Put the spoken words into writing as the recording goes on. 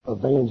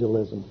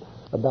evangelism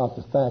about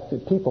the fact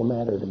that people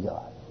matter to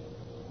God.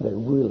 They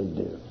really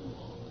do.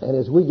 And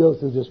as we go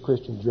through this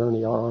Christian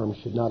journey, our arms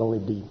should not only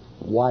be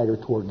wider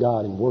toward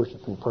God in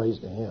worship and praise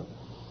to Him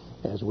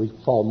as we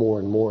fall more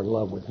and more in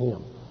love with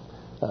Him,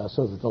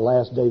 so that the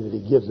last day that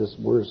He gives us,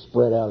 we're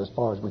spread out as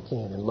far as we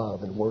can in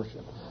love and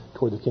worship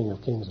toward the King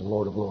of Kings and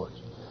Lord of Lords.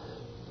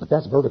 But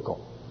that's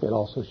vertical. It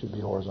also should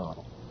be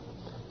horizontal.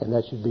 And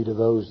that should be to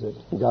those that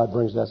God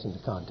brings us into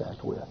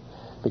contact with,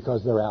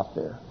 because they're out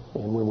there.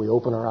 And when we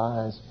open our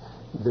eyes,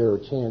 there are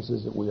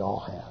chances that we all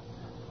have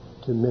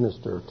to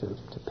minister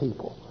to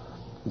people.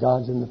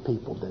 God's in the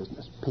people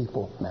business.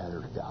 People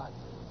matter to God.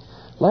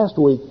 Last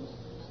week,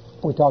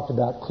 we talked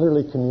about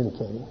clearly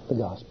communicating the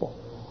gospel,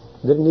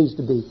 that it needs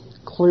to be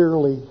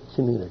clearly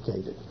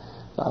communicated.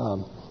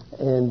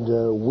 And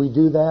we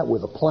do that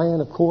with a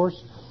plan, of course,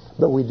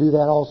 but we do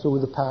that also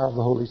with the power of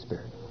the Holy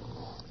Spirit,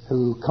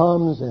 who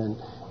comes and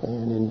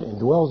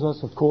dwells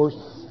us, of course,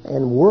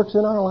 and works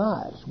in our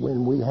lives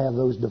when we have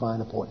those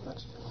divine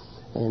appointments.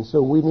 And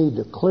so we need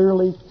to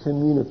clearly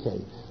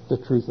communicate the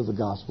truth of the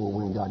gospel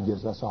when God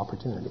gives us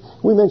opportunity.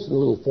 We mentioned a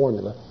little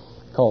formula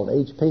called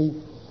HP,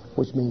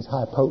 which means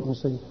high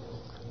potency,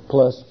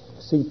 plus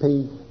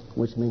CP,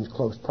 which means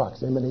close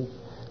proximity,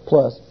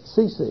 plus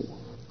CC,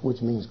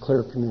 which means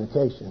clear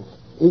communication,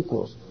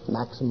 equals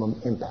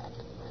maximum impact.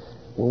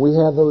 When we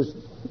have those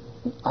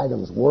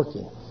items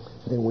working,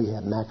 then we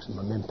have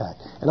maximum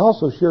impact. And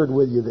also shared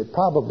with you that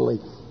probably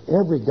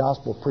every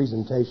gospel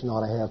presentation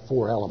ought to have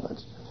 4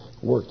 elements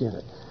worked in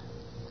it.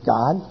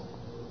 God,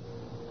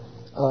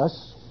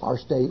 us, our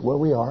state, where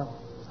we are,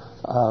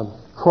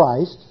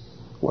 Christ,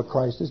 what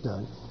Christ has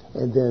done,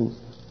 and then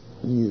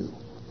you.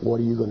 What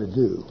are you going to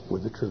do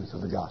with the truth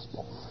of the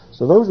gospel?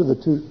 So those are the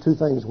two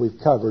things we've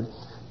covered.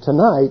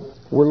 Tonight,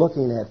 we're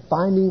looking at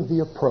finding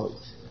the approach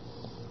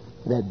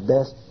that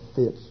best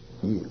fits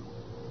you.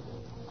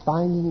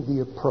 Finding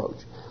the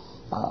approach.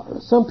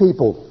 Some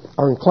people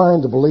are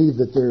inclined to believe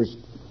that there's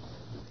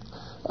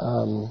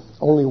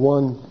only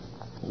one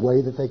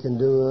way that they can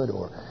do it,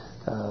 or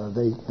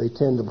they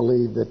tend to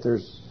believe that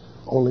there's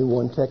only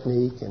one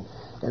technique.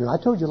 And I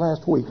told you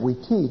last week, we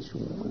teach,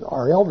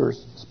 our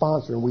elders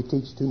sponsor, and we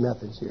teach 2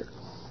 methods here: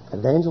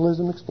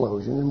 evangelism,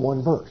 explosion, and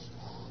 1 verse.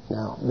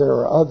 Now, there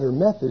are other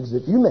methods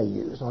that you may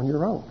use on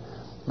your own,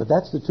 but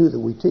that's the 2 that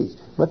we teach.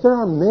 But there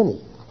are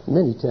many,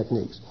 many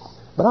techniques.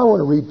 But I want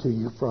to read to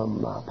you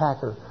from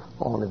Packer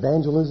on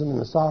evangelism and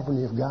the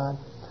sovereignty of God.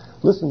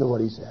 Listen to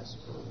what he says.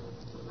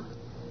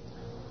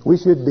 We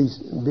should be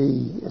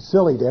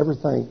silly to ever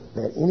think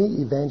that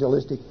any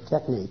evangelistic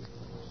technique,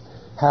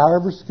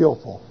 however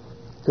skillful,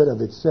 could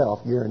of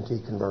itself guarantee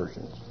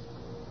conversions.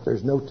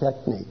 There's no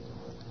technique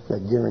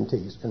that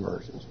guarantees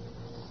conversions.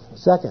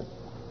 Second,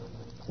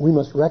 we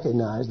must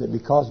recognize that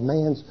because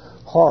man's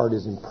heart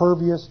is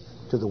impervious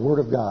to the Word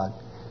of God,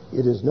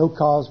 it is no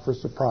cause for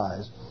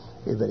surprise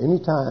if at any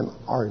time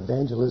our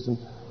evangelism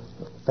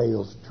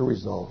fails to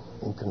result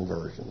in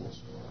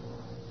conversions.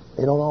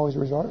 They don't always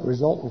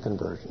result in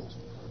conversions.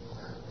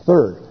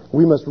 Third,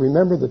 we must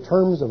remember the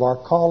terms of our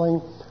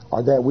calling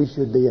are that we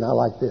should be, and I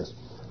like this,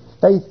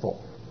 faithful,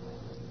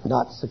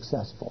 not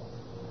successful.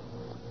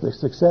 The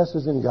success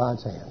is in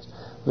God's hands.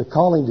 The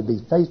calling to be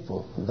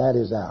faithful, that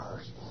is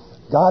ours.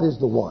 God is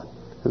the one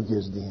who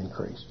gives the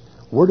increase.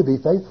 We're to be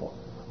faithful.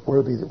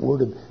 We're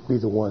to be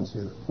the ones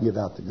who give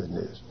out the good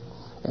news.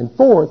 And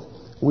fourth,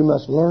 we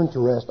must learn to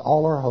rest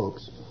all our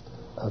hopes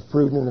of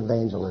fruit and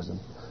evangelism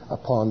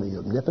upon the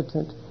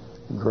omnipotent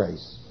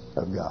grace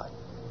of God.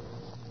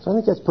 So I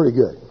think that's pretty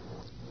good.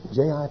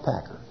 J.I.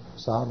 Packer,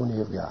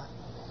 Sovereignty of God.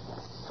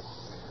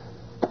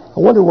 I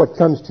wonder what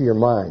comes to your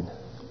mind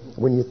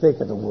when you think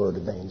of the word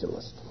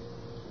evangelist.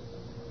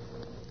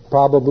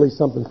 Probably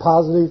something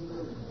positive,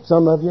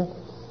 some of you.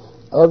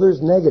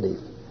 Others negative.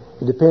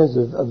 It depends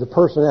of the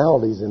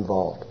personalities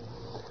involved.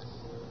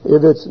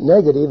 If it's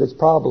negative, it's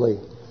probably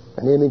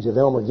an image of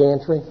Elmer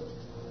Gantry,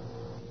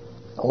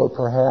 or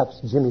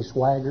perhaps Jimmy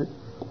Swaggart,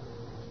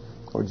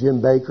 or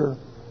Jim Baker,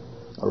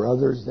 or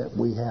others that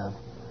we have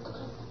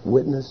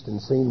witnessed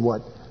and seen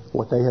what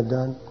they have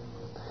done.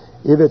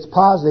 If it's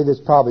positive,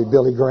 it's probably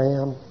Billy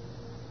Graham,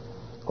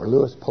 or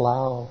Louis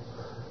Palau,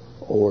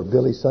 or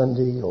Billy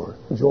Sunday, or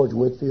George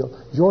Whitefield.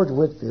 George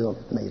Whitefield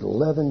made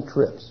 11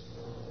 trips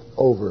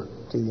over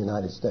to the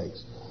United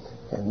States.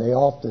 And they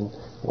often,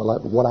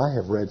 what I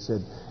have read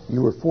said,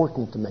 you were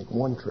fortunate to make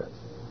 1 trip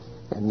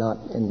and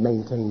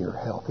maintain your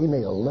health. He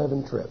made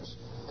 11 trips.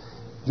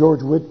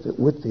 George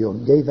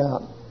Whitefield gave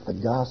out the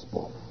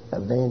gospel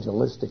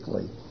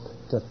evangelistically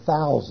to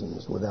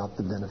thousands without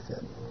the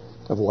benefit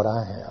of what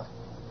I have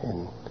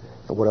and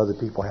what other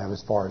people have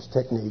as far as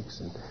techniques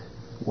and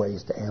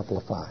ways to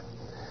amplify.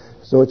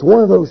 So it's one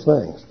of those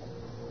things.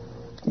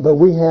 But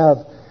we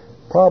have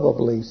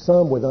probably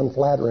some with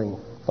unflattering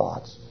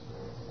thoughts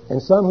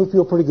and some who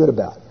feel pretty good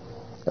about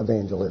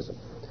evangelism.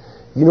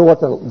 You know what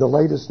the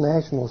latest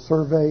national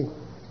survey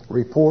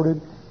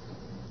reported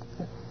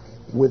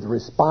with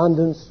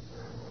respondents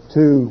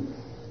to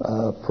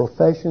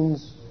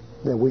professions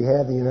that we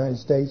have in the United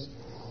States?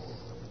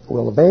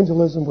 Well,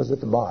 evangelism was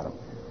at the bottom.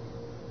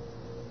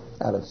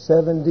 Out of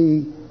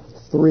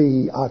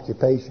 73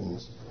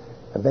 occupations,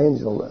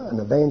 an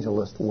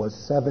evangelist was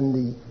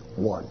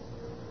 71.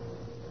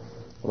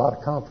 A lot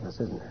of confidence,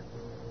 isn't there?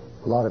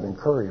 A lot of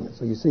encouragement.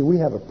 So you see, we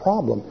have a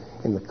problem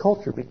in the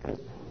culture because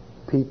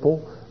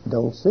people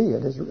don't see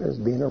it as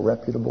being a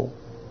reputable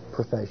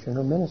profession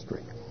or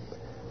ministry.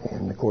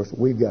 And, of course,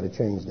 we've got to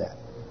change that.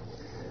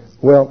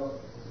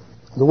 Well,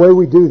 the way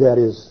we do that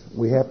is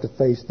we have to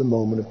face the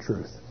moment of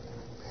truth.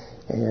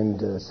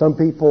 And some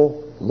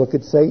people look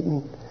at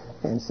Satan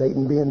and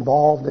Satan be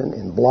involved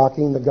in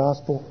blocking the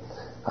gospel.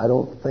 I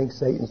don't think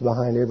Satan's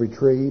behind every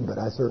tree, but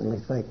I certainly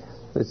think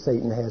that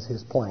Satan has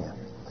his plan.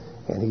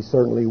 And he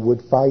certainly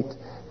would fight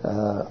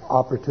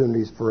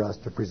opportunities for us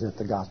to present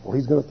the gospel.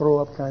 He's going to throw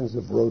up kinds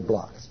of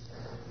roadblocks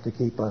to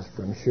keep us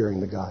from sharing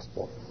the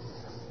gospel.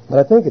 But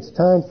I think it's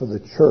time for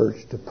the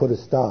church to put a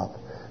stop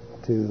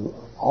to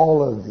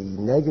all of the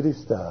negative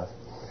stuff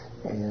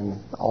and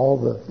all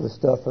the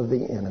stuff of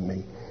the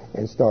enemy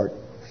and start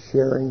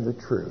sharing the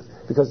truth.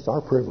 Because it's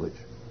our privilege.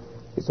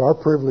 It's our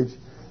privilege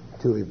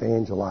to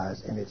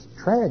evangelize. And it's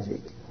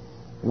tragic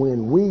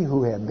when we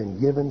who have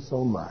been given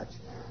so much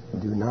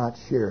do not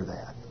share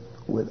that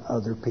with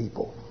other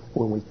people,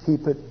 when we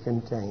keep it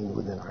contained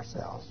within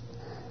ourselves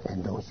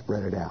and don't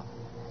spread it out.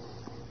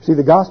 See,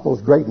 the gospel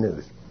is great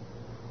news.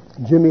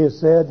 Jimmy has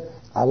said,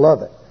 I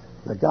love it.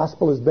 The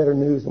gospel is better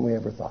news than we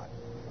ever thought.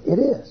 It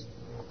is.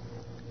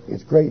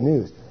 It's great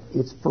news.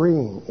 It's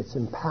freeing. It's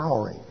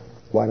empowering.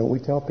 Why don't we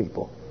tell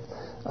people?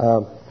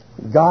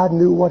 God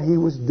knew what He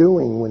was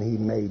doing when He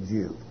made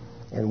you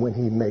and when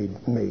He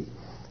made me.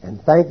 And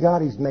thank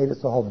God He's made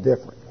us all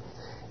different.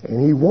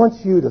 And He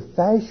wants you to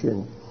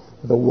fashion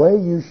the way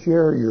you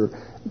share your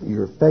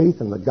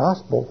faith and the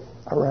gospel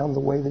around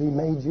the way that He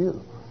made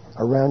you,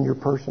 around your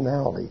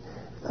personality,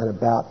 and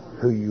about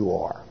who you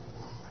are.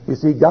 You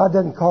see, God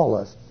doesn't call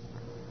us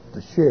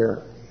to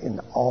share in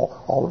all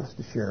of us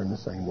to share in the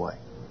same way.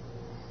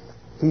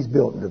 He's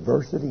built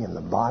diversity in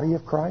the body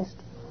of Christ,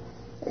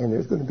 and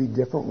there's going to be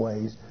different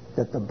ways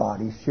that the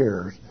body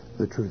shares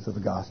the truth of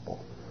the gospel.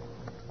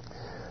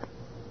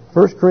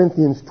 1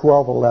 Corinthians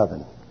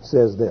 12:11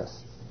 says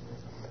this,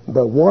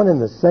 but one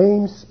and the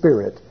same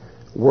Spirit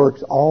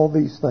works all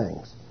these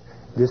things,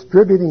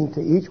 distributing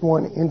to each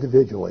one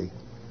individually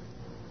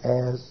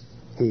as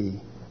He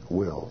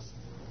wills.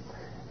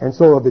 And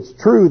so if it's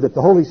true that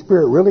the Holy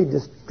Spirit really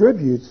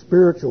distributes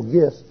spiritual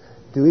gifts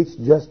to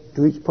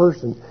each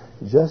person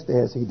just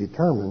as He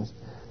determines,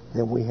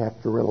 then we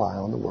have to rely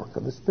on the work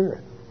of the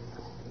Spirit.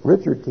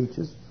 Richard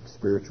teaches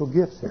spiritual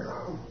gifts here.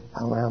 I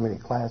don't know how many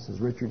classes,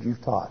 Richard,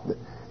 you've taught, but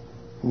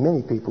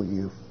many people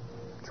you've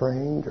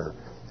trained or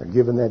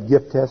given that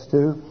gift test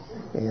to,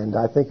 and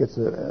I think it's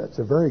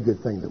a very good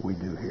thing that we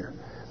do here.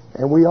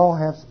 And we all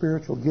have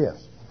spiritual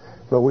gifts,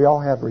 but we all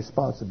have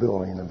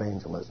responsibility in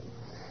evangelism.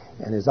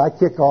 And as I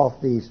kick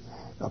off these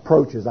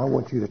approaches, I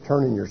want you to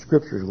turn in your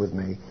scriptures with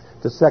me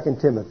to 2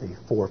 Timothy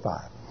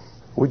 4:5.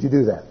 Would you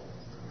do that?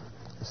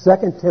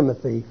 2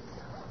 Timothy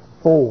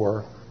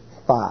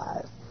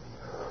 4:5.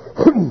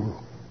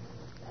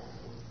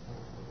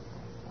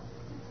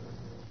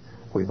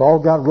 We've all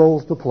got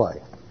roles to play.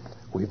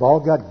 We've all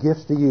got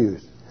gifts to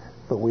use.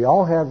 But we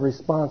all have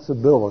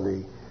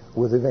responsibility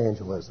with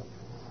evangelism.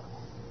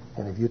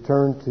 And if you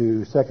turn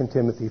to 2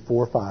 Timothy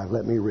 4:5,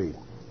 let me read.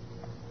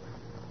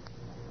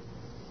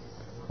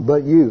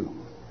 But you,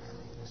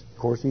 of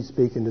course he's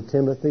speaking to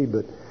Timothy,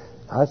 but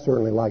I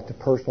certainly like to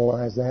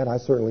personalize that. I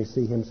certainly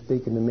see him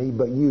speaking to me.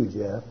 But you,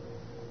 Jeff,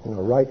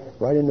 right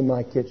into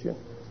my kitchen.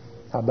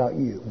 How about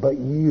you? But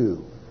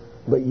you,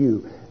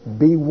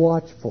 be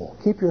watchful.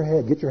 Get your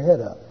head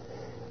up.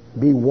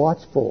 Be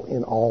watchful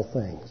in all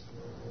things.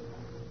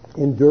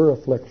 Endure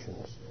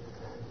afflictions.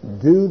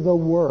 Do the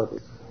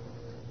work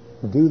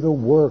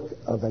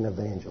of an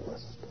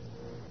evangelist.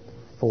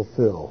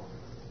 Fulfill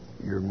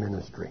your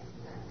ministry.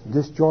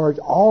 Discharge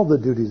all the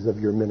duties of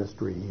your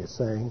ministry, he is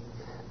saying,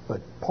 but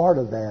part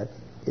of that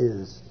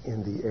is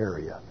in the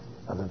area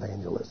of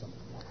evangelism.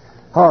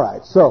 All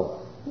right,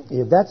 so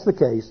if that's the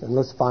case, then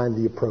let's find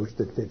the approach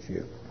that fits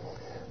you.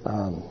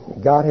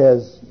 God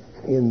has,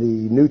 in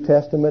the New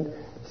Testament,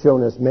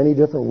 shown us many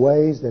different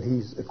ways that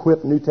He's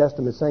equipped New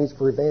Testament saints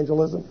for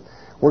evangelism.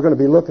 We're going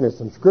to be looking at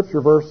some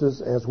scripture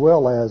verses as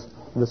well as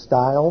the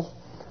styles.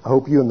 I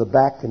hope you in the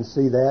back can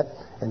see that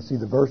and see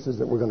the verses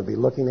that we're going to be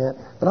looking at.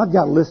 But I've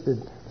got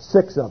listed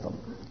 6 of them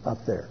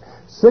up there.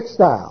 6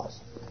 styles,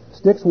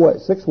 6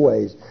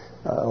 ways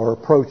or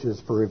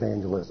approaches for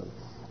evangelism.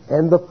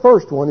 And the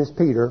first one is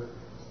Peter,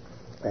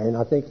 and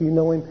I think you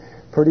know him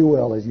pretty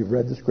well as you've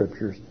read the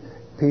scriptures.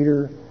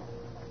 Peter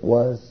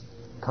was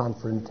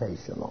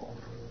confrontational.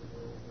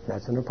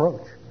 That's an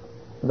approach.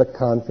 The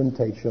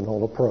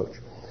confrontational approach.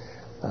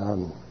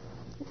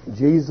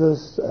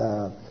 Jesus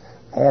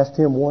asked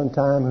him one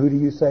time, who do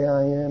you say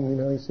I am?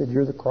 He said,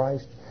 you're the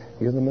Christ,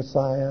 you're the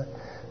Messiah.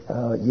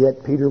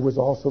 Yet Peter was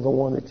also the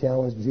one that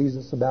challenged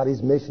Jesus about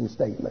his mission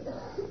statement.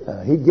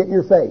 He'd get in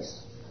your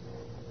face.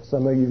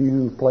 Some of you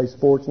who play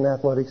sports and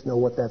athletics know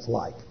what that's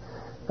like.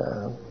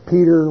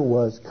 Peter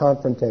was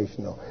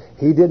confrontational.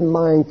 He didn't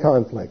mind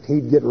conflict.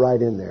 He'd get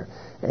right in there.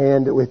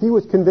 And if he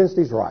was convinced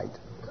he's right,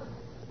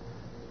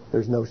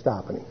 there's no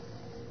stopping him.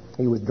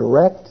 He was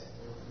direct.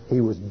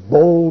 He was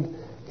bold.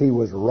 He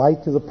was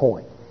right to the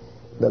point.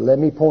 But let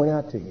me point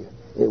out to you,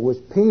 it was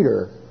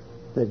Peter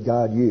that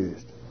God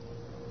used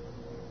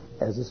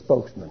as a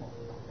spokesman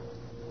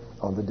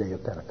on the day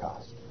of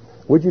Pentecost.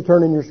 Would you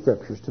turn in your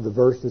scriptures to the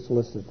verse that's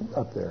listed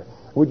up there?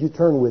 Would you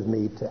turn with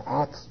me to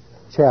Acts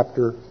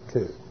chapter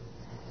 2?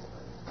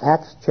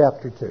 Acts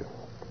chapter 2.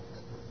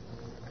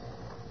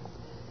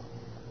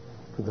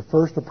 The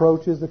first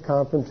approach is the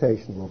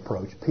confrontational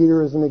approach.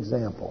 Peter is an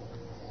example.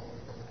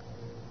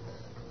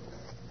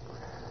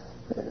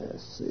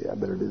 Let's see, I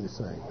better do the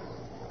same.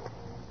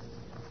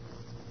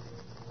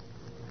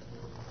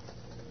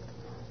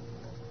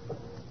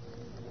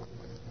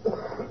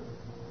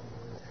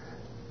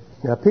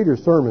 Now,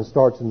 Peter's sermon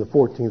starts in the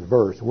 14th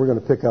verse. We're going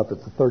to pick up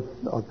at the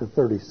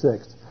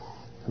 36th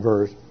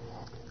verse,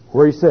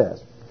 where he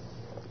says,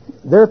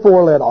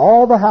 "Therefore let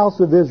all the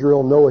house of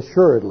Israel know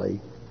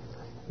assuredly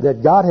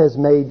that God has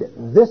made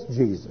this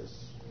Jesus,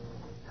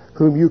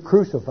 whom you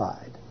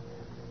crucified,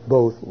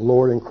 both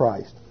Lord and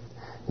Christ."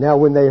 Now,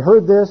 when they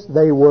heard this,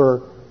 they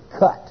were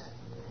cut.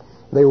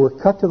 They were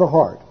cut to the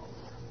heart.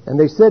 And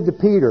they said to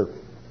Peter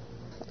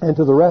and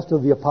to the rest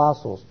of the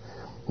apostles,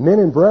 "Men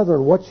and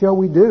brethren, what shall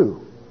we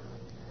do?"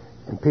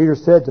 And Peter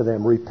said to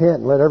them, "Repent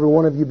and let every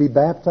one of you be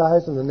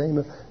baptized in the name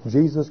of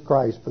Jesus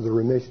Christ for the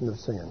remission of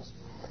sins.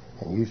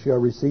 And you shall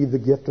receive the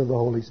gift of the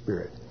Holy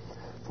Spirit.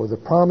 For the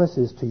promise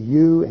is to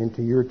you and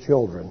to your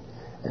children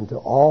and to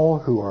all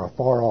who are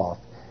afar off,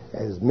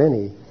 as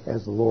many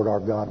as the Lord our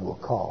God will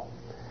call."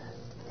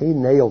 He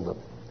nailed them.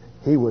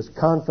 He was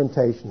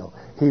confrontational.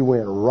 He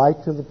went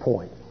right to the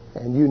point.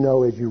 And you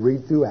know, as you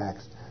read through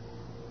Acts,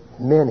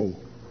 many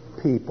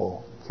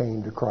people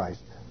came to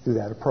Christ through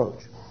that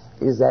approach.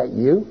 Is that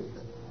you?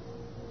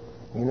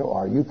 You know,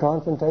 are you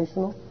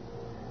confrontational?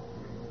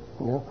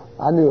 You know,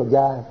 I knew a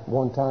guy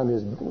one time,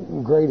 his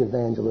great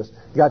evangelist,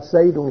 got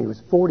saved when he was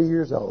 40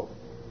 years old.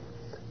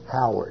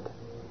 Howard.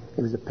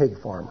 He was a pig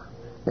farmer.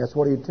 That's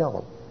what he'd tell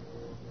him.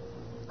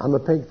 "I'm a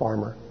pig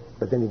farmer,"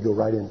 but then he'd go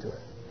right into it.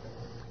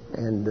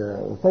 And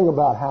the thing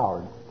about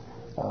Howard,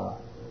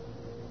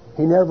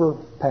 he never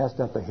passed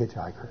up a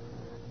hitchhiker.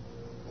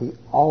 He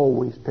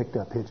always picked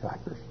up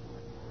hitchhikers.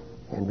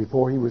 And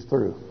before he was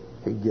through,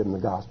 he'd give them the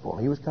gospel.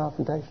 He was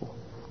confrontational.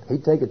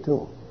 He'd take it to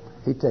them.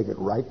 He'd take it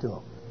right to them.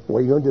 What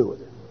are you going to do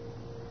with it?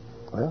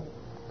 Well,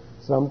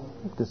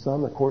 to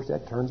some, of course,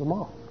 that turns them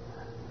off.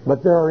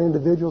 But there are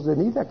individuals that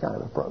need that kind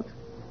of approach.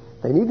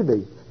 They need to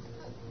be,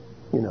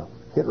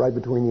 hit right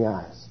between the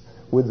eyes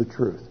with the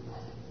truth.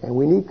 And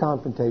we need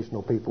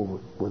confrontational people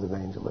with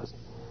evangelism.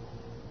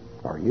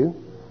 Are you?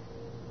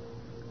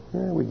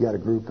 Yeah, we've got a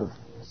group of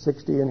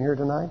 60 in here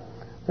tonight.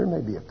 There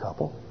may be a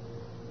couple.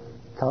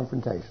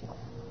 Confrontational.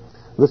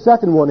 The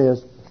second one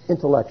is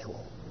intellectual.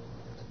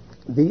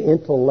 The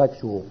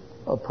intellectual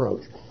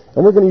approach.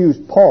 And we're going to use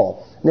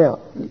Paul. Now,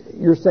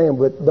 you're saying,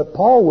 but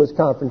Paul was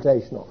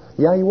confrontational.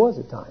 Yeah, he was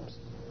at times.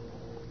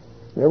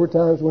 There were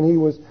times when he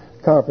was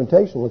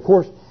confrontational. Of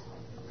course,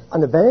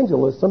 an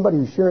evangelist, somebody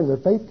who's sharing their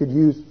faith, could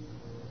use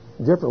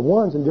different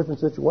ones in different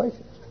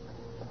situations.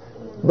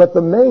 But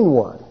the main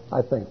one,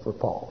 I think, for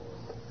Paul,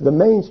 the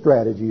main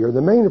strategy or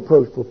the main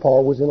approach for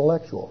Paul was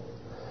intellectual.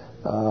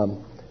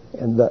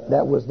 And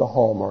that was the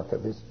hallmark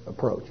of his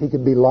approach. He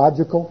could be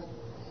logical.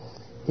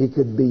 He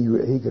could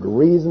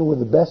reason with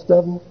the best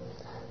of them.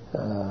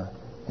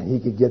 And he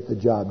could get the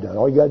job done.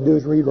 All you got to do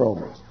is read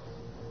Romans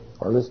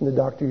or listen to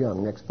Dr.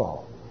 Young next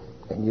fall,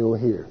 and you'll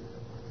hear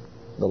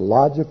the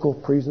logical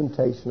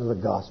presentation of the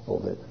gospel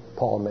that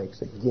Paul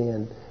makes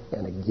again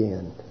and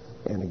again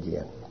and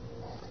again.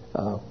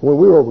 When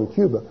we were over in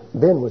Cuba,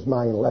 Ben was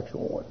my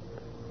intellectual one.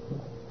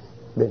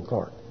 Ben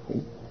Clark.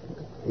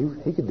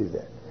 He could do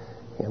that.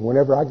 And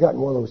whenever I got in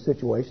one of those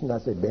situations, I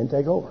said, "Ben,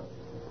 take over."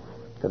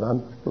 Because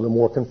I'm a little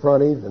more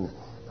confrontive, and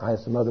I have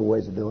some other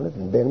ways of doing it,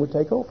 and Ben would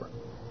take over.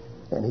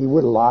 And he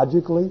would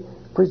logically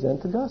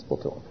present the gospel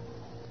to him.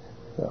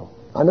 So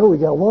I know we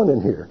got one in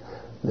here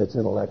that's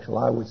intellectual.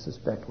 I would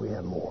suspect we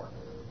have more.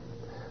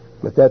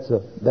 But that's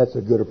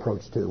a good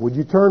approach too. Would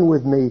you turn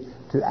with me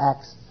to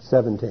Acts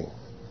 17?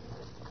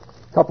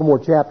 A couple more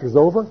chapters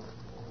over.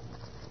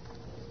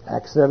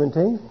 Acts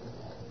 17.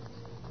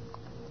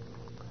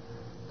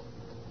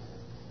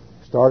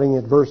 Starting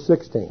at verse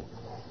 16.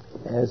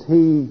 As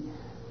he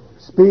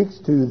speaks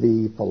to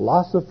the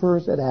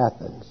philosophers at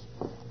Athens,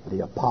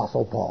 the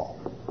Apostle Paul.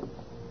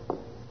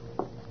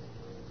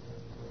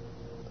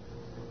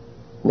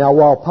 Now,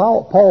 while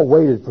Paul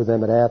waited for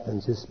them at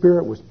Athens, his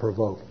spirit was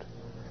provoked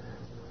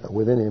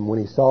within him when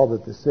he saw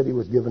that the city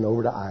was given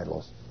over to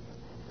idols.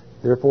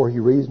 Therefore, he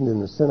reasoned in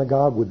the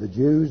synagogue with the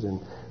Jews and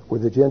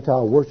with the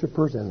Gentile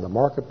worshippers and in the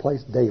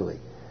marketplace daily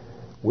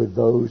with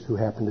those who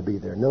happened to be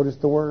there. Notice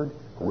the word,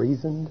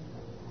 reasoned.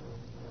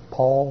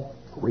 Paul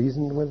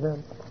reasoned with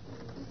them.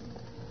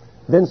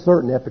 Then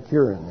certain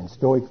Epicurean and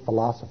Stoic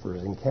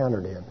philosophers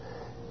encountered him,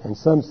 And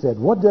some said,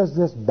 what does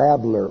this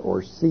babbler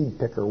or seed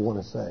picker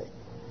want to say?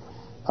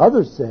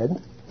 Others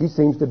said, he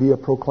seems to be a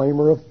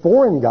proclaimer of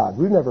foreign gods.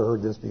 We've never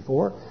heard this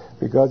before,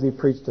 because he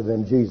preached to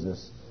them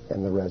Jesus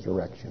and the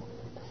resurrection.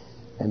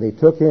 And they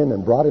took him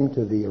and brought him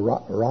to the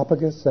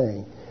Areopagus,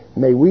 saying,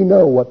 may we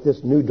know what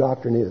this new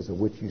doctrine is of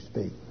which you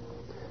speak.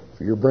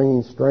 For you're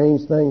bringing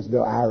strange things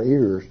to our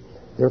ears.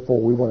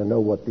 Therefore, we want to know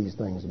what these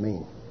things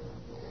mean.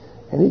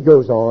 And he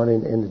goes on,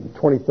 and in the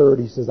 23rd,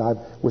 he says, I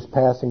was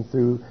passing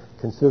through,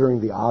 considering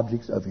the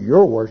objects of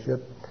your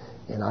worship,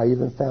 and I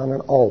even found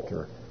an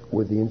altar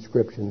with the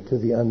inscription, to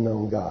the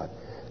unknown God.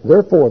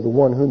 Therefore, the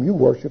one whom you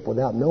worship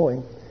without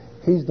knowing,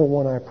 he's the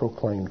one I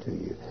proclaim to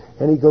you.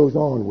 And he goes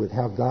on with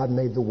how God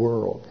made the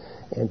world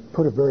and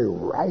put a very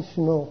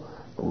rational,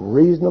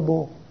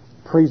 reasonable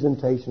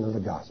presentation of the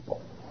gospel.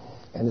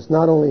 And it's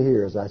not only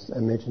here, as I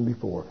mentioned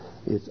before,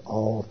 it's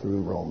all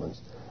through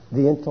Romans.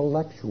 The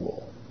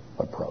intellectual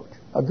approach.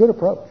 A good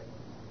approach.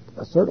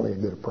 Certainly a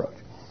good approach.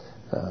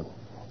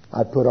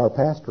 I'd put our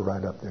pastor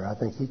right up there. I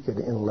think he could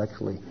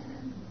intellectually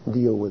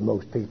deal with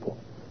most people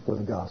with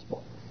the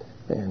gospel.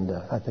 And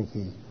I think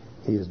he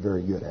is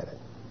very good at it.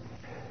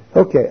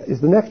 Okay,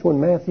 is the next one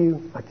Matthew?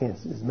 I can't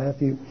see. Is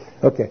Matthew?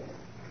 Okay.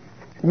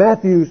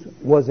 Matthew's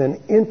was an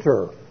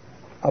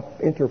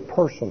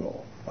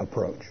interpersonal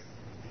approach.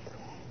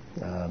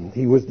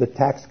 He was the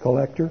tax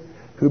collector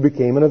who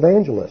became an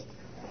evangelist.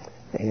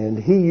 And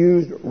he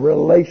used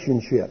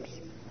relationships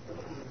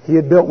he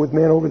had built with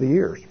men over the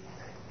years.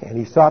 And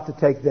he sought to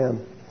take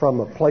them from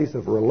a place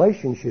of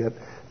relationship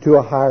to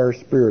a higher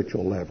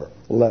spiritual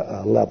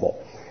level.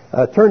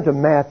 Turn to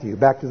Matthew,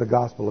 back to the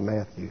Gospel of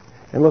Matthew,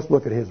 and let's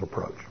look at his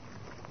approach.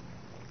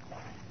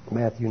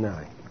 Matthew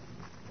 9.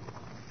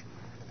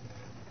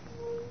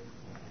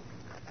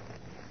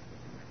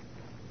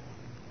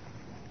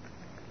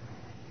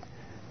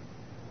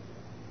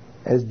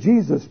 As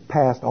Jesus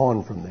passed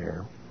on from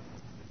there,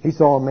 he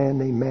saw a man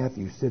named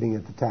Matthew sitting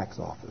at the tax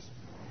office.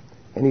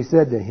 And he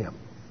said to him,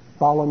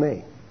 follow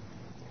me.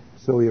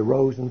 So he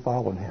arose and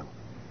followed him.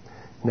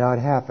 Now it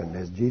happened,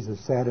 as Jesus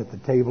sat at the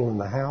table in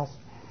the house,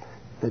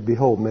 that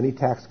behold, many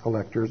tax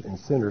collectors and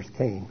sinners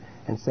came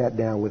and sat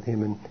down with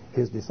him and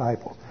his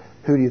disciples.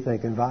 Who do you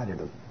think invited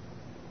him?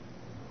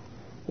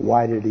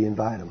 Why did he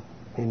invite him?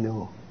 He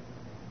knew him.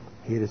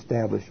 He had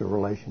established a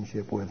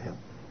relationship with him.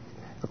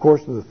 Of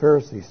course, when the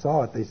Pharisees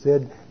saw it, they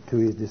said to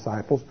his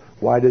disciples,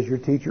 why does your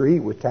teacher eat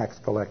with tax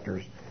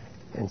collectors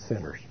and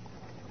sinners?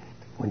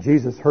 When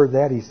Jesus heard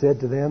that, he said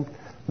to them,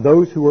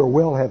 those who are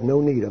well have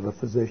no need of a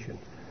physician,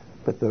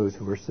 but those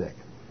who are sick.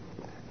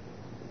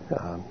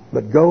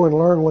 But go and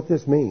learn what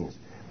this means,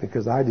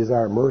 because I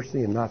desire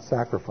mercy and not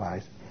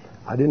sacrifice.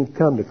 I didn't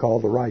come to call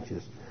the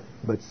righteous,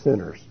 but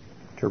sinners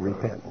to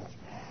repentance.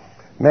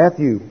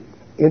 Matthew,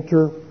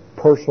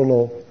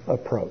 interpersonal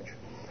approach.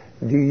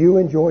 Do you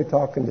enjoy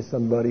talking to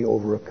somebody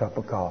over a cup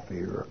of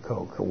coffee or a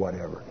Coke or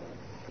whatever?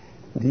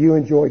 Do you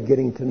enjoy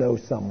getting to know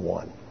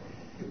someone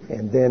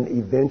and then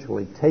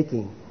eventually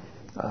taking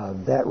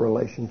that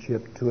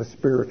relationship to a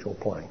spiritual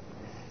plane?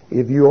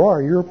 If you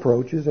are, your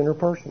approach is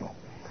interpersonal.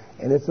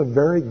 And it's a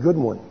very good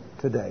one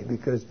today,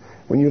 because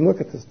when you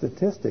look at the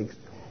statistics,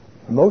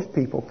 most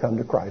people come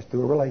to Christ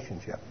through a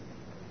relationship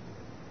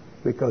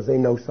because they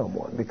know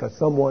someone, because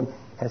someone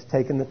has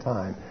taken the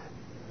time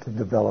to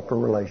develop a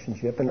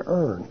relationship and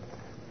earn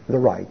the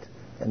right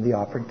and the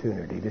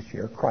opportunity to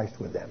share Christ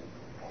with them.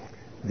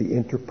 The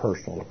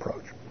interpersonal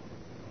approach.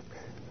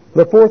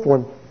 The fourth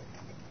one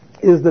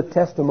is the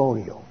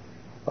testimonial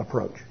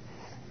approach.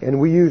 And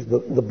we use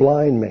the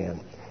blind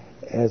man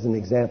as an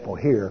example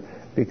here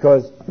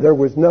because there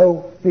was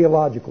no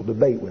theological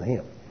debate with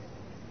him.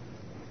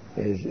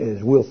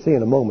 As we'll see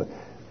in a moment,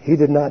 he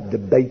did not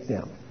debate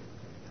them.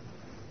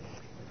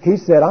 He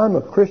said, I'm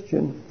a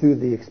Christian through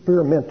the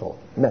experimental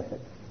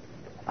method.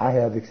 I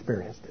have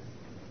experienced it.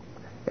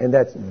 And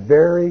that's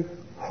very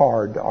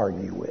hard to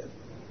argue with.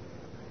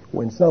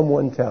 When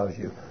someone tells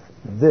you,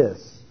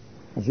 this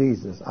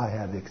Jesus I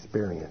have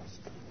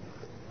experienced.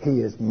 He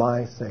is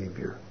my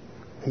Savior.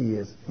 He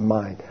is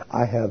mine.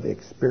 I have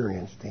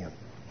experienced Him.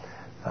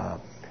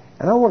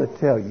 And I want to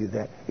tell you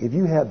that if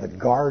you have the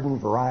garden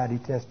variety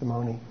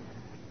testimony,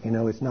 you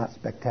know, it's not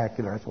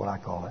spectacular. That's what I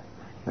call it.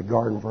 The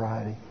garden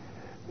variety.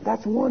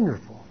 That's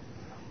wonderful.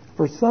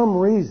 For some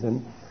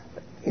reason,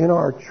 in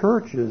our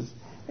churches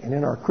and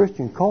in our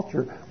Christian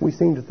culture, we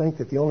seem to think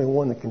that the only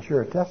one that can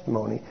share a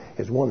testimony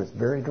is one that's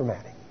very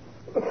dramatic.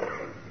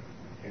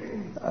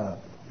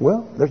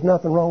 Well, there's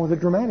nothing wrong with a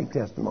dramatic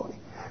testimony,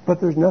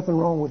 but there's nothing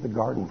wrong with the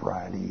garden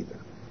variety either.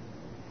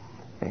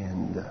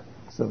 And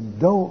so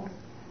don't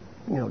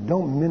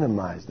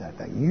minimize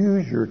that.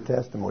 Use your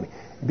testimony.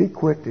 Be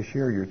quick to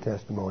share your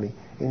testimony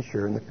in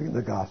sharing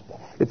the gospel.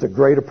 It's a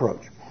great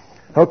approach.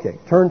 Okay,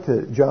 turn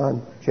to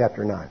John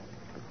chapter 9.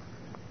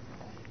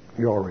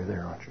 You're already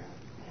there, aren't you?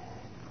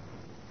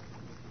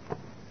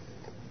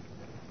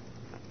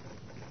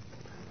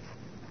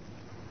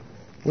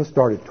 Let's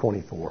start at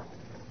 24.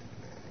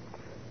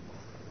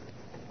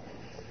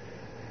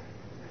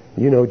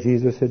 You know,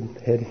 Jesus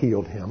had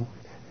healed him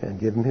and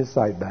given him his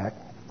sight back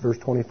Verse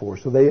 24.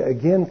 So they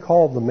again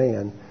called the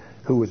man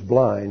who was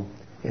blind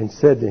and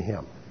said to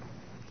him,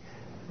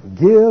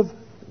 "Give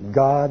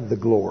God the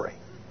glory.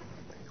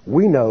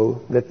 We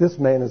know that this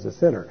man is a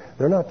sinner."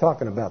 They're not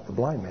talking about the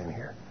blind man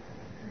here.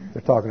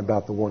 They're talking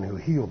about the one who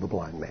healed the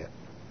blind man.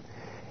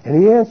 And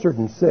he answered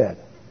and said,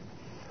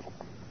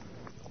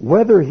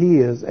 "Whether he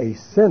is a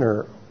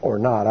sinner or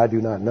not, I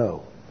do not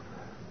know.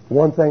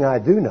 One thing I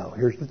do know,"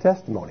 here's the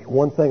testimony,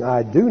 "one thing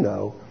I do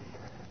know,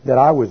 that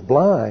I was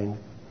blind,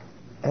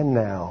 and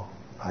now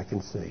I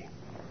can see."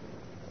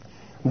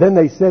 Then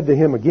they said to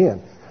him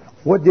again,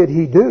 "What did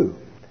he do?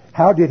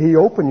 How did he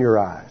open your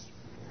eyes?"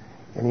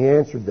 And he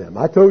answered them,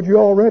 "I told you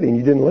already, and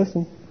you didn't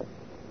listen.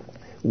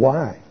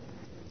 Why?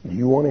 Do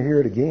you want to hear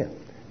it again?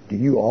 Do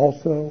you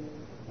also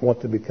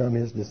want to become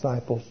his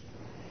disciples?"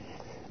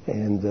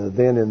 And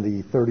then in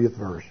the 30th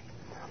verse,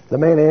 the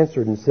man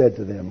answered and said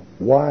to them,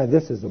 "Why,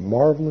 this is a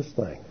marvelous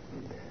thing,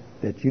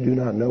 that you do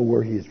not know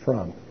where he is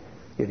from,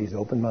 yet he's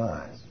opened my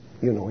eyes.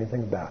 You don't know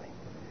anything about him,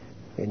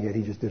 and yet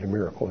he just did a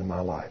miracle in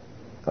my life.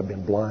 I've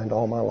been blind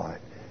all my life.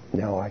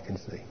 Now I can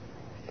see."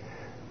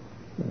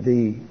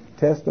 The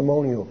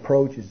testimonial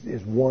approach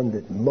is one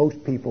that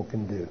most people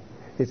can do.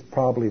 It's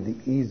probably the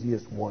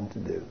easiest one to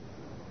do.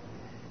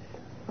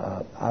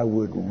 I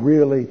would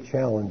really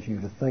challenge you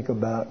to think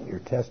about your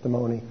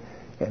testimony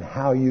and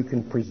how you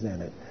can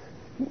present it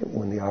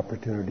when the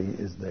opportunity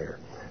is there.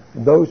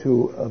 Those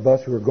of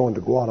us who are going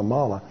to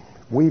Guatemala,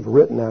 we've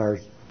written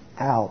ours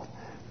out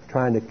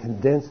trying to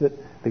condense it,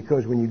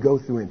 because when you go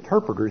through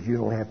interpreters, you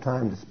don't have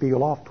time to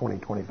spiel off 20,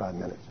 25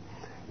 minutes.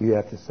 You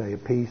have to say a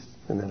piece,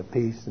 and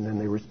then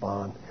they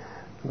respond.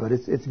 But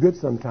it's good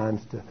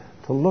sometimes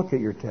to look at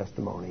your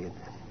testimony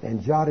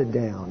and jot it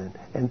down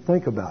and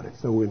think about it.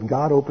 So when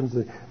God opens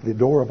the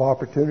door of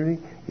opportunity,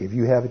 if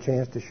you have a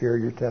chance to share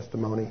your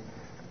testimony,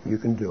 you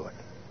can do it.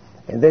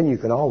 And then you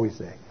can always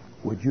say,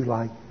 "Would you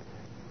like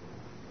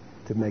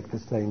to make the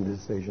same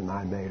decision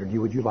I made?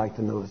 Or would you like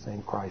to know the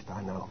same Christ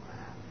I know?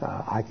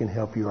 I can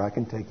help you, or I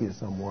can take you to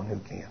someone who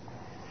can."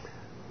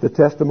 The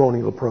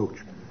testimonial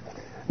approach.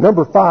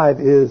 Number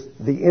 5 is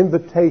the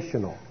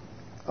invitational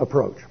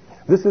approach.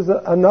 This is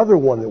another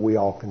one that we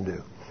all can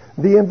do.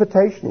 The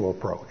invitational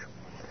approach.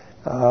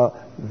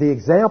 The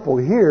example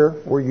here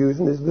we're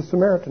using is the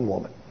Samaritan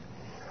woman.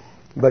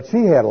 But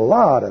she had a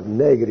lot of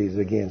negatives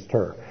against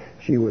her.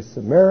 She was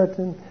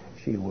Samaritan.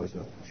 She was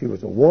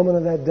a woman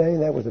of that day,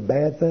 and that was a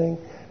bad thing.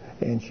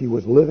 And she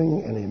was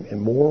living an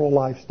immoral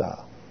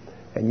lifestyle.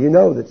 And you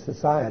know that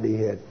society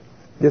had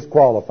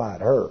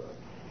disqualified her.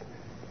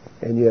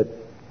 And yet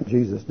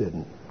Jesus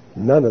didn't.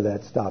 None of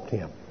that stopped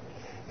him.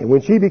 And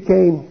when she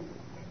became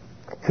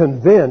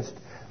convinced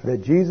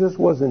that Jesus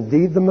was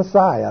indeed the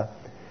Messiah,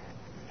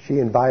 she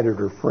invited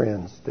her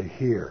friends to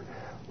hear.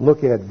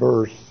 Look at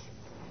verse,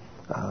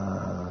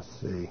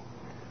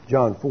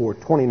 John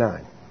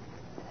 4:29.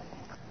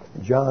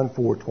 John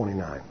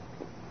 4:29.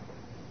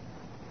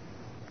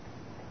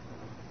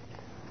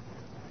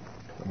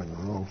 I'm in the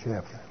wrong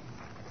chapter.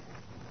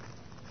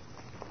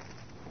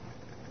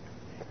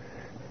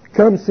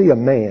 "Come see a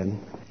man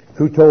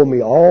who told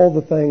me all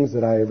the things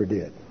that I ever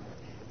did.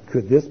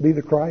 Could this be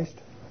the Christ?"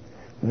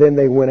 Then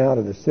they went out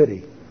of the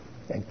city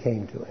and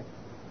came to him.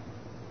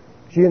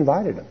 She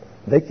invited them.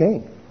 They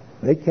came.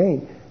 They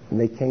came, and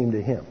they came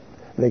to him.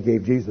 They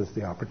gave Jesus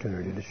the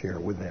opportunity to share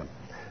with them.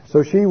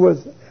 So she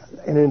was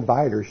an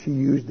inviter. She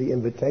used the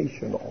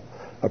invitational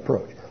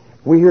approach.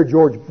 We hear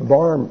George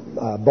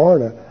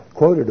Barna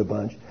quoted a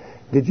bunch.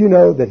 Did you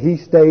know that he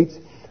states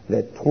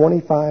that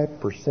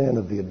 25%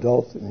 of the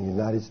adults in the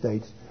United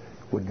States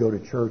would go to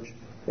church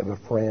if a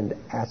friend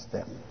asked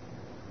them?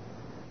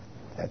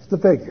 That's the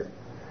figure.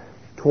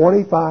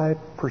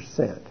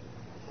 25%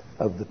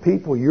 of the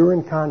people you're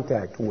in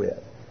contact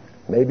with,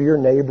 maybe your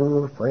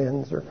neighbor or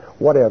friends or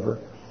whatever,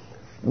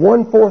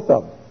 1/4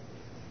 of them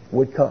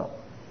would come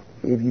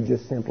if you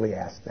just simply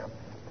asked them.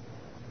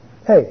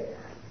 "Hey,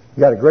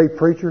 you got a great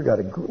preacher, got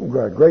a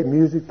great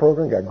music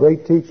program, got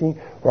great teaching,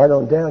 right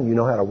on down, you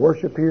know how to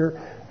worship here.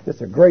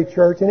 It's a great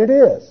church," and it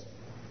is.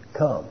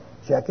 "Come,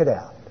 check it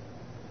out."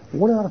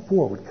 1 out of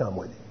 4 would come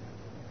with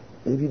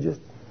you if you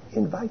just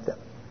invite them,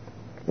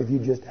 if you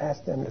just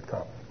ask them to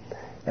come.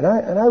 And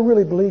I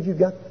really believe you've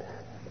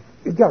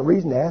got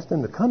reason to ask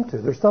them to come to.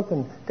 There's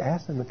something to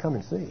ask them to come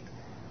and see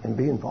and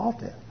be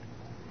involved in.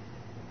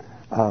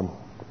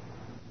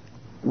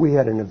 We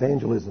had an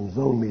evangelism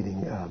zone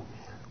meeting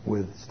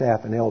with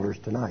staff and elders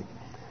tonight,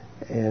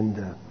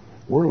 and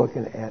we're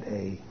looking at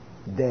a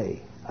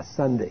day, a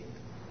Sunday,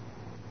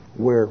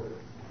 where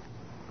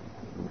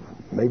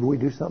maybe we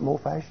do something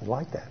old-fashioned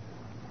like that.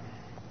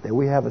 That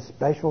we have a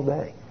special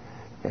day,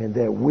 and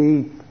that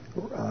we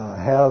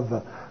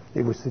have.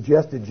 It was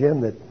suggested,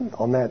 Jim, that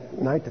on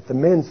that night that the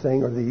men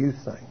sing or the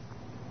youth sing.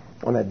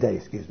 On that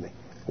day,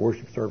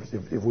 worship service,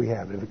 if we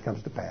have it, if it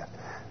comes to pass,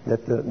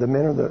 that the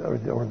men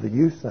or the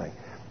youth sing,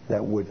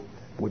 that would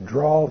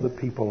draw the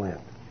people in.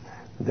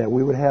 That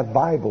we would have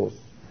Bibles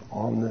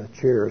on the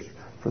chairs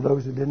for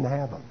those who didn't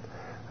have them.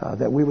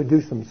 That we would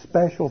do some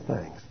special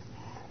things.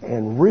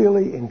 and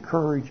really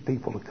encourage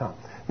people to come.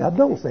 Now,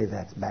 don't say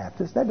that's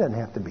Baptist. That doesn't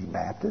have to be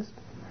Baptist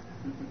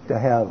to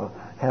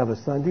have a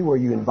Sunday where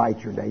you invite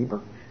your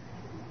neighbor.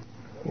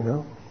 You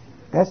know,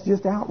 that's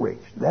just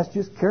outreach. That's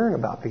just caring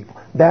about people.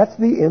 That's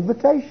the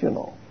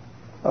invitational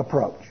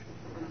approach.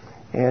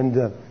 And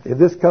if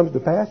this comes to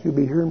pass, you'll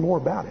be hearing more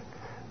about it.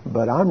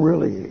 But I'm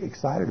really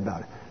excited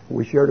about it.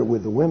 We shared it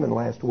with the women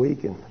last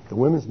week, and the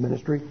women's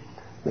ministry,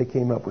 they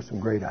came up with some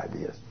great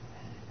ideas.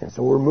 And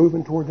so we're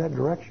moving toward that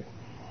direction.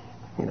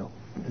 You know,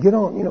 get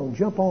on, you know,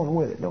 jump on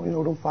with it.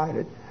 Don't fight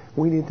it.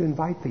 We need to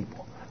invite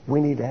people.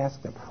 We need to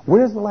ask them.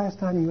 When is the last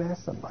time you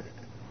asked somebody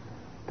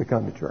to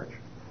come to church?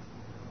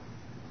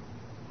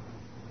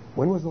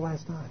 When was the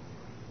last time?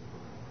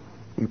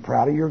 You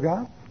proud of your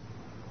God?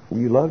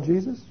 You love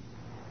Jesus?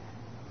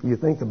 You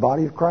think the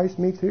body of Christ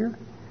meets here?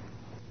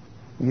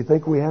 You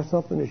think we have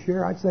something to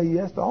share? I'd say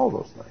yes to all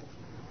those things.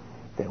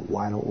 Then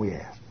why don't we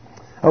ask?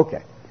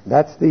 Okay,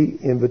 that's the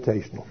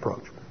invitational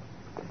approach.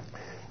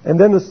 And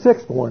then the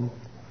sixth one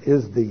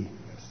is the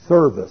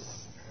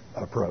service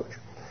approach.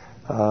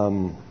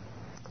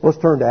 Let's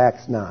turn to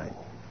Acts 9.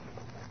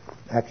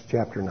 Acts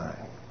chapter 9.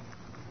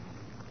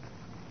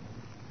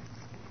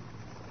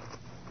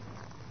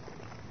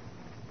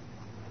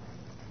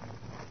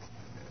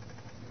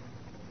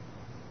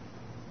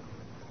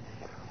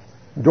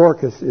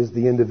 Dorcas is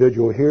the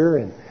individual here,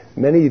 and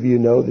many of you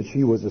know that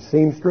she was a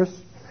seamstress,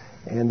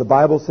 and the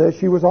Bible says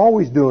she was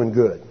always doing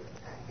good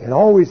and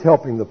always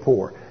helping the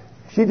poor.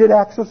 She did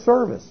acts of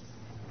service.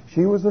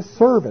 She was a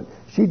servant.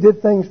 She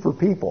did things for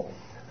people.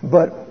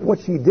 But what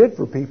she did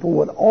for people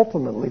would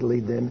ultimately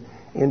lead them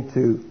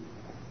into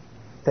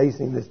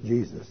facing this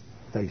Jesus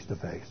face to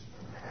face.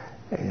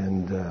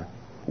 And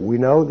we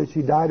know that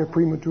she died a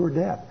premature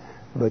death,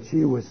 but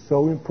she was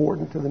so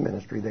important to the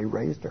ministry. They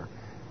raised her.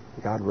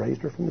 God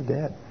raised her from the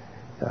dead.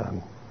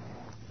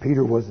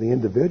 Peter was the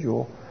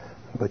individual,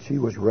 but she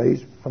was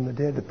raised from the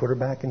dead to put her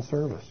back in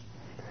service.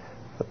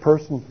 The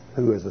person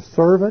who is a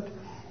servant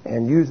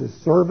and uses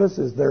service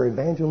as their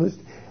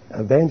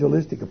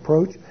evangelistic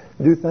approach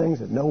do things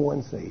that no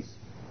one sees.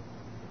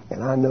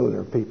 And I know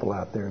there are people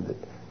out there that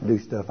do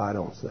stuff I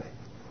don't see.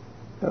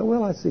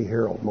 Well, I see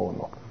Harold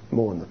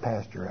mowing the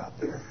pasture out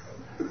there.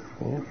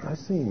 Yeah, I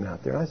see him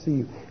out there. I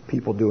see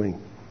people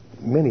doing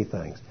many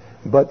things.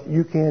 But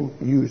you can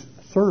use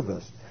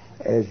service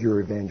as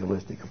your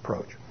evangelistic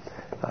approach.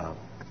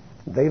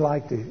 They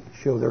like to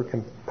show their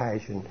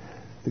compassion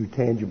through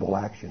tangible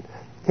action.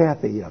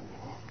 Kathy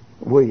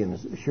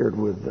Williams shared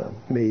with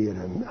me at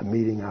a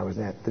meeting I was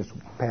at this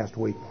past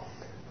week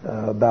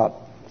about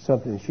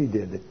something she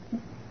did that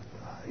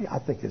I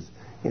think is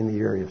in the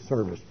area of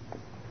service.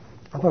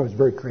 I thought it was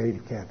very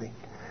creative, Kathy,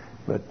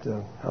 but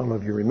I don't know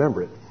if you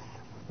remember it,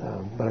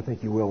 but I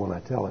think you will when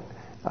I tell it.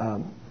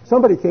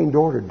 Somebody came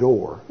door to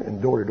door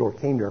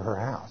came to her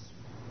house,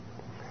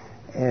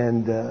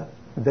 and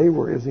it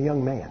was a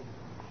young man,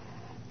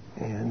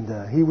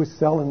 and he was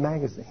selling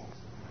magazines.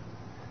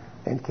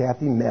 And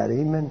Kathy met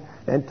him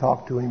and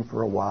talked to him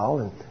for a while,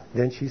 and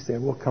then she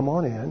said, well, come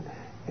on in.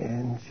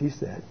 And she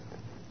said,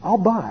 I'll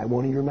buy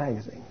one of your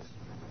magazines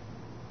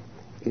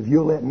if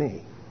you'll let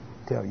me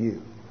tell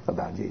you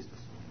about Jesus.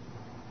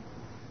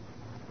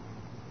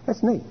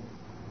 That's neat.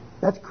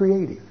 That's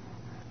creative.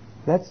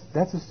 That's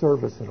a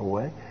service in a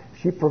way.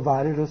 She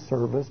provided a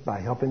service by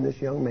helping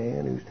this young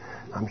man who's,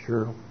 I'm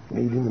sure,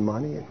 needing the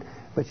money.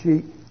 But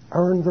she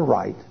earned the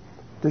right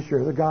to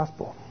share the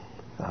gospel.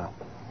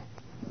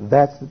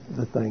 That's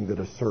the thing that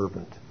a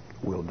servant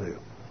will do.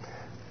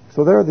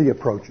 So there are the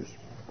approaches.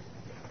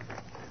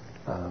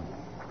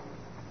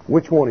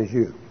 Which one is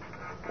you?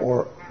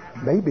 Or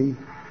maybe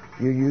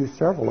you use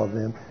several of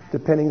them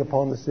depending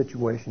upon the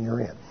situation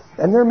you're in.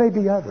 And there may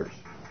be others.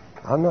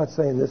 I'm not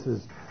saying this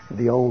is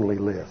the only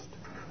list.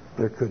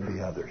 There could be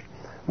others.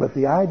 But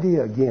the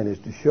idea, again, is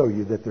to show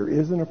you that there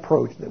is an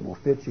approach that will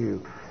fit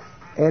you.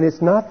 And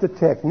it's not the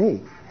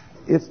technique.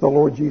 It's the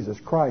Lord Jesus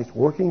Christ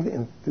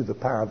working through the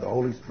power of the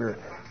Holy Spirit,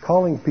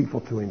 calling people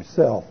to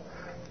Himself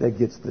that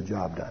gets the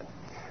job done.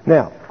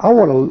 Now, I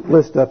want to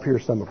list up here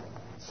some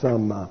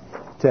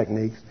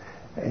techniques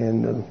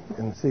and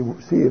see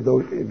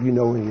if you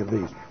know any of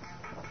these.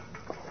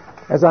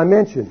 As I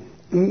mentioned,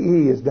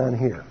 EE is done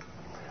here.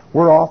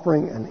 We're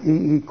offering an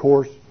EE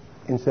course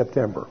in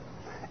September.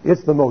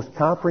 It's the most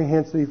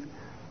comprehensive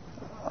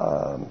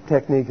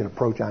technique and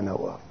approach I know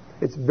of.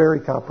 It's very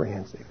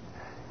comprehensive.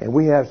 And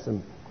we have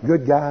some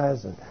good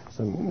guys and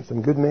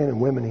some good men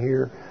and women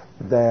here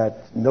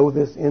that know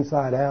this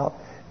inside out,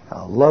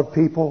 love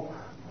people,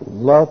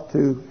 love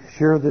to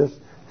share this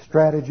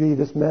strategy,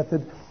 this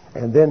method,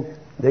 and then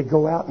they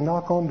go out and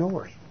knock on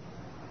doors.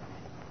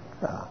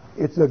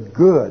 It's a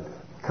good,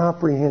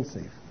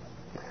 comprehensive.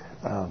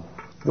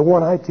 The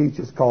one I teach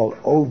is called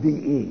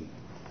OVE,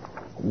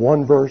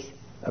 One Verse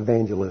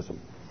Evangelism.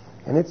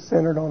 And it's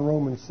centered on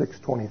Romans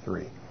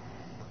 6:23.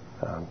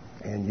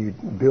 And you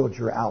build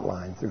your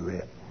outline through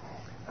it.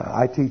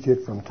 I teach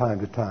it from time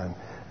to time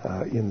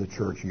in the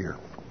church year.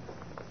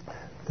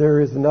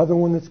 There is another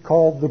one that's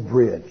called The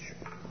Bridge,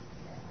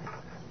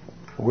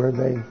 where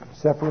they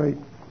separate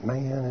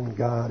man and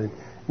God and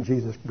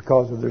Jesus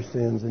because of their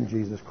sins, and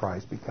Jesus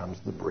Christ becomes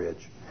the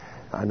bridge.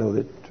 I know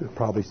that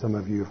probably some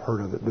of you have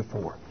heard of it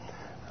before.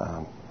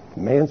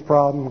 Man's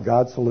problem,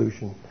 God's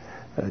solution.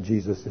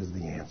 Jesus is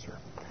the answer.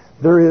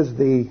 There is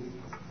the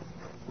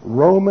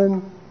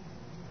Roman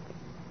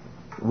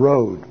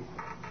road.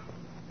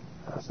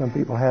 Some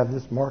people have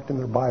this marked in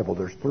their Bible.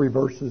 There's 3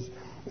 verses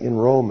in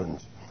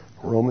Romans.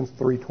 Romans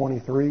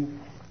 3:23,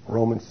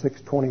 Romans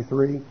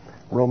 6:23,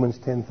 Romans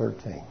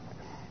 10:13.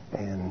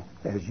 And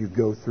as you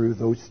go through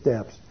those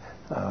steps,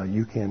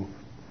 you can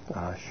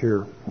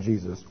share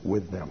Jesus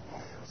with them.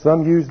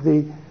 Some use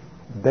the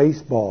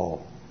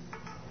baseball,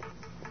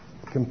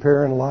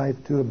 comparing life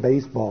to a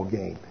baseball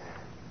game,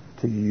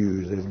 to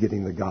use as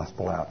getting the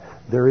gospel out.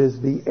 There is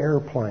the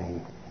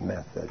airplane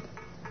method.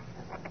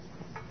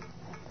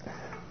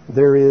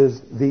 There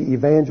is the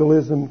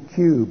evangelism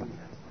cube.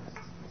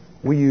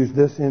 We used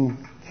this in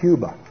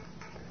Cuba,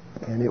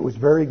 and it was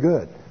very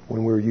good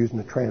when we were using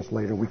the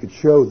translator. We could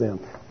show them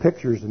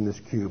pictures in this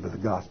cube of the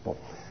gospel.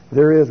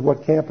 There is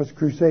what Campus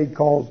Crusade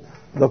calls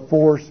the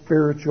 4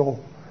 spiritual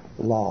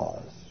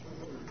laws.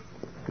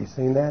 You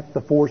seen that?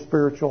 The 4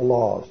 spiritual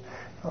laws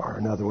are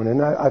another one.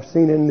 And I've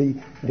seen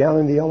down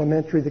in the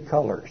elementary the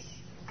colors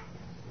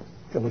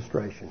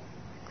illustration.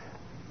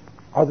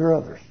 Are there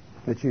others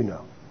that you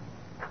know?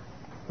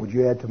 Would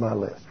you add to my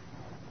list?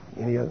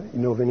 Any other? You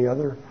know of any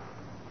other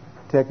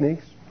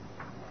techniques?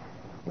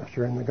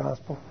 Sharing the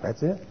gospel?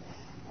 That's it?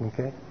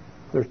 Okay.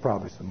 There's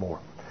probably some more.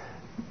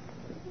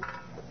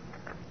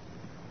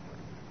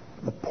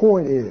 The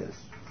point is,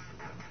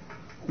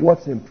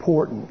 what's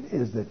important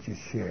is that you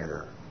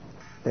share,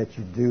 that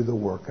you do the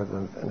work of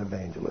an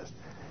evangelist.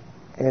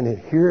 And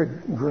here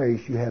at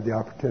Grace, you have the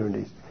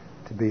opportunities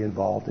to be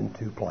involved in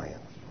 2 plans.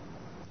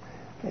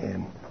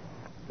 And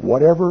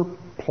whatever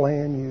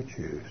plan you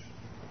choose,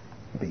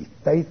 be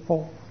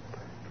faithful,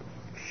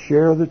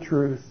 share the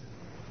truth,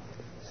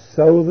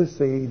 sow the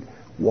seed,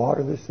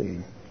 water the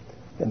seed,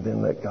 and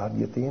then let God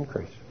get the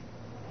increase.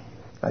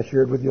 I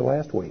shared with you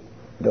last week,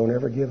 don't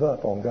ever give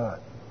up on God.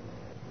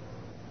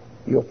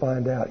 You'll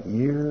find out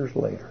years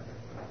later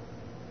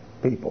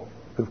people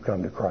who've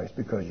come to Christ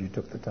because you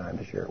took the time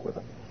to share it with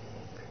them.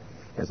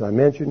 As I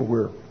mentioned,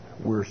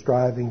 we're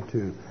striving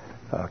to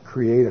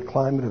create a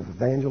climate of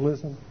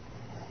evangelism.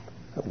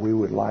 We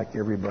would like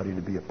everybody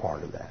to be a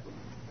part of that.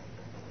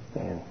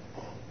 And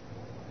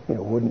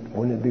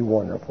wouldn't it be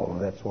wonderful?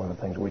 That's one of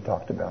the things we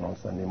talked about on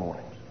Sunday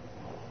mornings.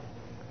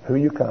 Who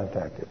you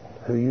contacted,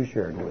 who you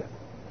shared with,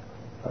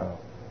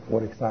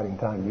 what exciting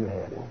time you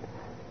had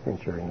in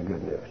sharing the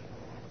good news.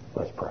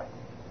 Let's pray.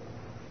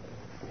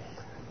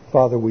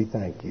 Father, we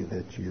thank you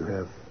that you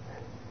have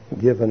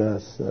given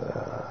us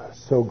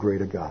so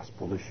great a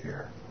gospel to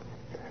share.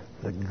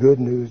 The good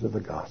news of the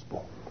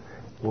gospel.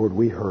 Lord,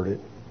 we heard it.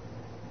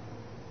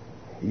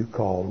 You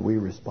called, we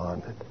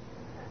responded.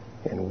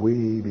 And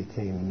we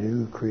became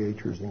new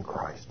creatures in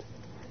Christ.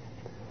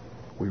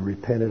 We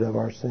repented of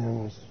our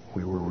sins.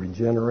 We were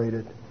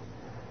regenerated.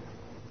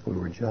 We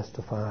were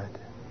justified.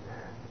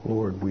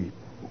 Lord, we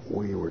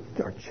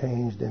are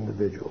changed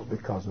individuals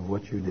because of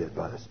what you did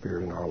by the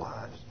Spirit in our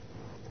lives.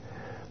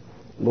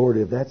 Lord,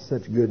 if that's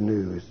such good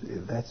news,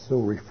 if that's so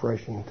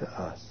refreshing to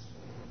us,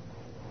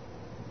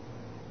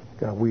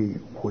 God, we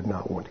would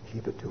not want to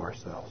keep it to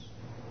ourselves.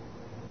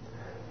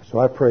 So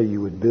I pray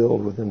you would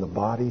build within the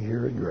body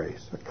here at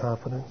Grace a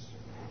confidence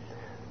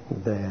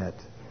that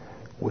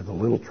with a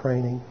little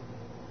training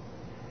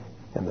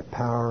and the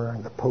power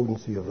and the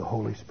potency of the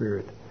Holy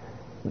Spirit,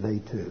 they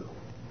too,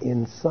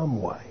 in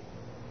some way,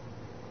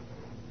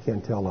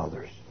 can tell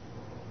others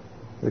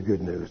the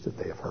good news that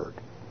they have heard.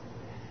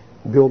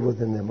 Build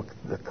within them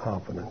the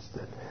confidence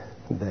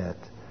that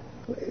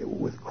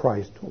with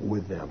Christ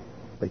with them,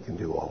 they can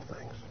do all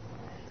things.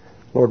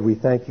 Lord, we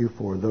thank you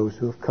for those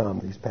who have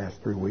come these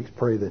past 3 weeks.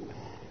 Pray that,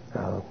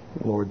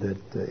 Lord, that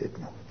it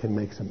can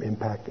make some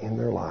impact in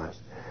their lives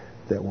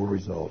that will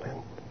result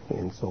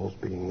in souls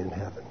being in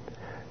heaven.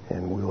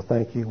 And we'll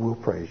thank you, we'll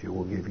praise you,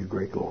 we'll give you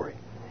great glory.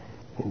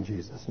 In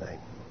Jesus' name,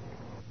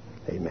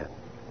 amen.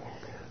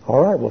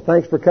 All right, well,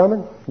 thanks for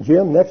coming.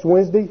 Jim, next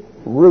Wednesday,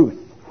 Ruth,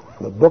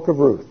 the book of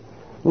Ruth.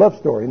 Love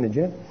story, isn't it,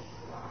 Jim?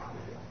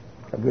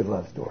 A good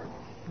love story.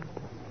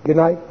 Good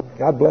night.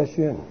 God bless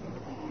you.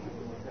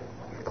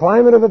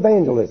 Climate of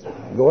evangelism.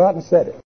 Go out and set it.